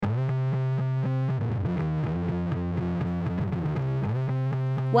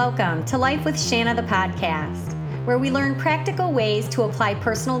Welcome to Life with Shanna, the podcast, where we learn practical ways to apply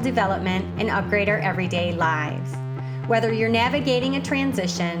personal development and upgrade our everyday lives. Whether you're navigating a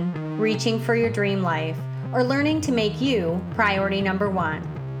transition, reaching for your dream life, or learning to make you priority number one,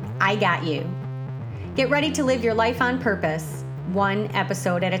 I got you. Get ready to live your life on purpose, one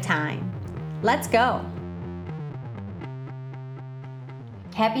episode at a time. Let's go.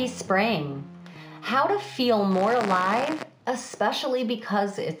 Happy spring. How to feel more alive, especially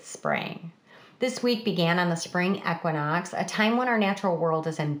because it's spring. This week began on the spring equinox, a time when our natural world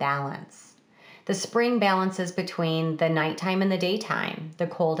is in balance. The spring balances between the nighttime and the daytime, the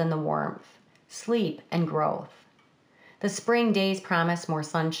cold and the warmth, sleep and growth. The spring days promise more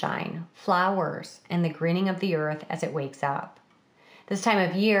sunshine, flowers, and the greening of the earth as it wakes up. This time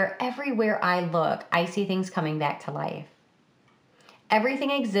of year, everywhere I look, I see things coming back to life.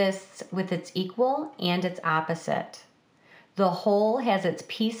 Everything exists with its equal and its opposite. The whole has its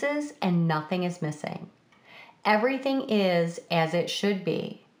pieces and nothing is missing. Everything is as it should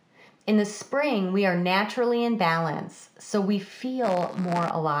be. In the spring, we are naturally in balance, so we feel more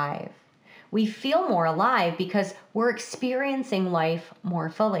alive. We feel more alive because we're experiencing life more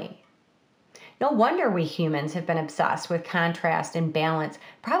fully. No wonder we humans have been obsessed with contrast and balance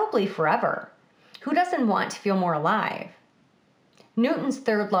probably forever. Who doesn't want to feel more alive? Newton's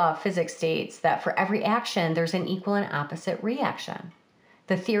third law of physics states that for every action, there's an equal and opposite reaction.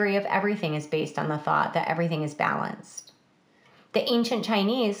 The theory of everything is based on the thought that everything is balanced. The ancient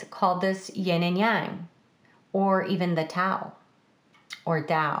Chinese called this yin and yang, or even the Tao, or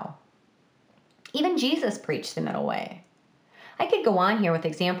Tao. Even Jesus preached the middle way. I could go on here with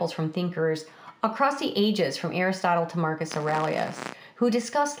examples from thinkers across the ages, from Aristotle to Marcus Aurelius, who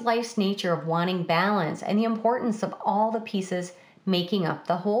discussed life's nature of wanting balance and the importance of all the pieces making up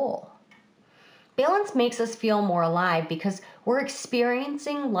the whole. Balance makes us feel more alive because we're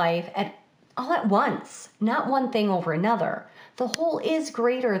experiencing life all at once, not one thing over another. The whole is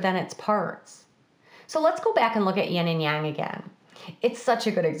greater than its parts. So let's go back and look at yin and yang again. It's such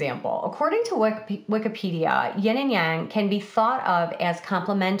a good example. According to Wikipedia, yin and yang can be thought of as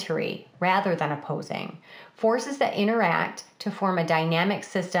complementary rather than opposing, forces that interact to form a dynamic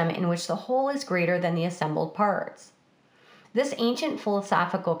system in which the whole is greater than the assembled parts. This ancient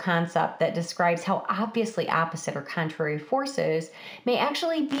philosophical concept that describes how obviously opposite or contrary forces may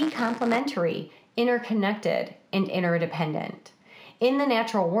actually be complementary, interconnected, and interdependent in the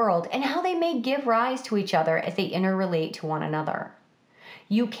natural world, and how they may give rise to each other as they interrelate to one another.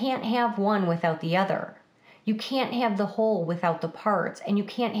 You can't have one without the other. You can't have the whole without the parts, and you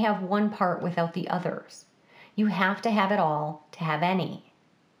can't have one part without the others. You have to have it all to have any.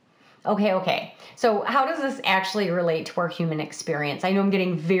 Okay. So how does this actually relate to our human experience? I know I'm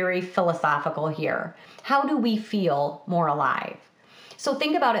getting very philosophical here. How do we feel more alive? So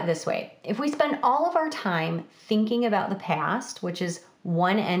think about it this way. If we spend all of our time thinking about the past, which is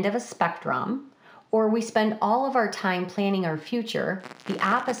one end of a spectrum, or we spend all of our time planning our future, the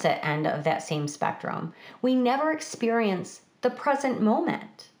opposite end of that same spectrum, we never experience the present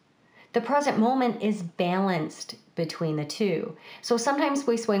moment. The present moment is balanced between the two. So sometimes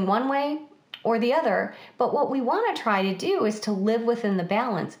we swing one way or the other, but what we want to try to do is to live within the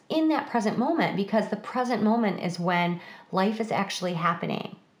balance in that present moment, because the present moment is when life is actually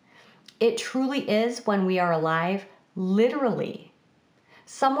happening. It truly is when we are alive, literally.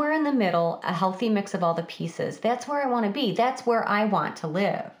 Somewhere in the middle, a healthy mix of all the pieces. That's where I want to be. That's where I want to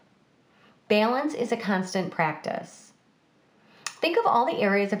live. Balance is a constant practice. Think of all the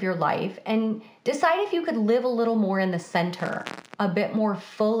areas of your life and decide if you could live a little more in the center, a bit more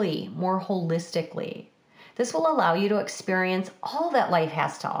fully, more holistically. This will allow you to experience all that life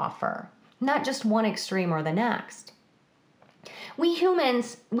has to offer, not just one extreme or the next. We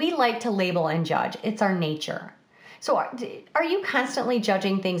humans, we like to label and judge. It's our nature. So are you constantly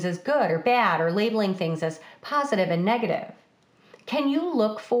judging things as good or bad, or labeling things as positive and negative? Can you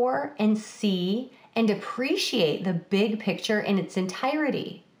look for and see and appreciate the big picture in its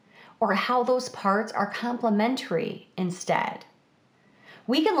entirety, or how those parts are complementary instead?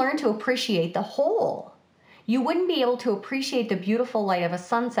 We can learn to appreciate the whole. You wouldn't be able to appreciate the beautiful light of a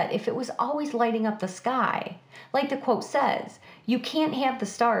sunset if it was always lighting up the sky. Like the quote says, you can't have the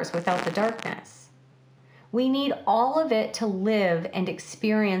stars without the darkness. We need all of it to live and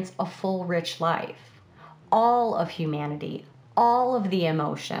experience a full, rich life. All of humanity, all of the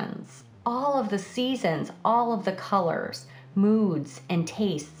emotions, all of the seasons, all of the colors, moods, and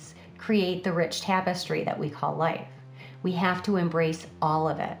tastes create the rich tapestry that we call life. We have to embrace all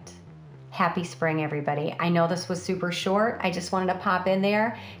of it. Happy spring, everybody. I know this was super short. I just wanted to pop in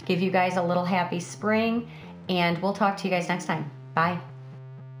there, give you guys a little happy spring, and we'll talk to you guys next time. Bye.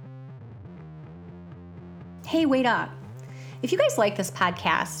 Hey, wait up. If you guys like this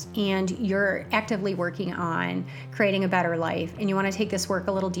podcast and you're actively working on creating a better life and you want to take this work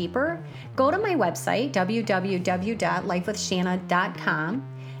a little deeper, go to my website, www.lifewithshanna.com,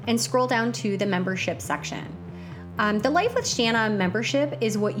 and scroll down to the membership section. The Life with Shanna membership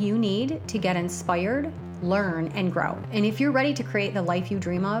is what you need to get inspired, learn, and grow. And if you're ready to create the life you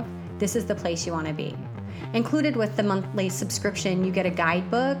dream of, this is the place you want to be. Included with the monthly subscription, you get a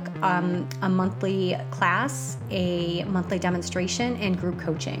guidebook, a monthly class, a monthly demonstration, and group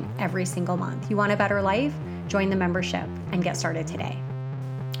coaching every single month. You want a better life? Join the membership and get started today.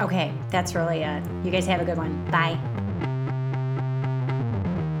 Okay, that's really it. You guys have a good one. Bye.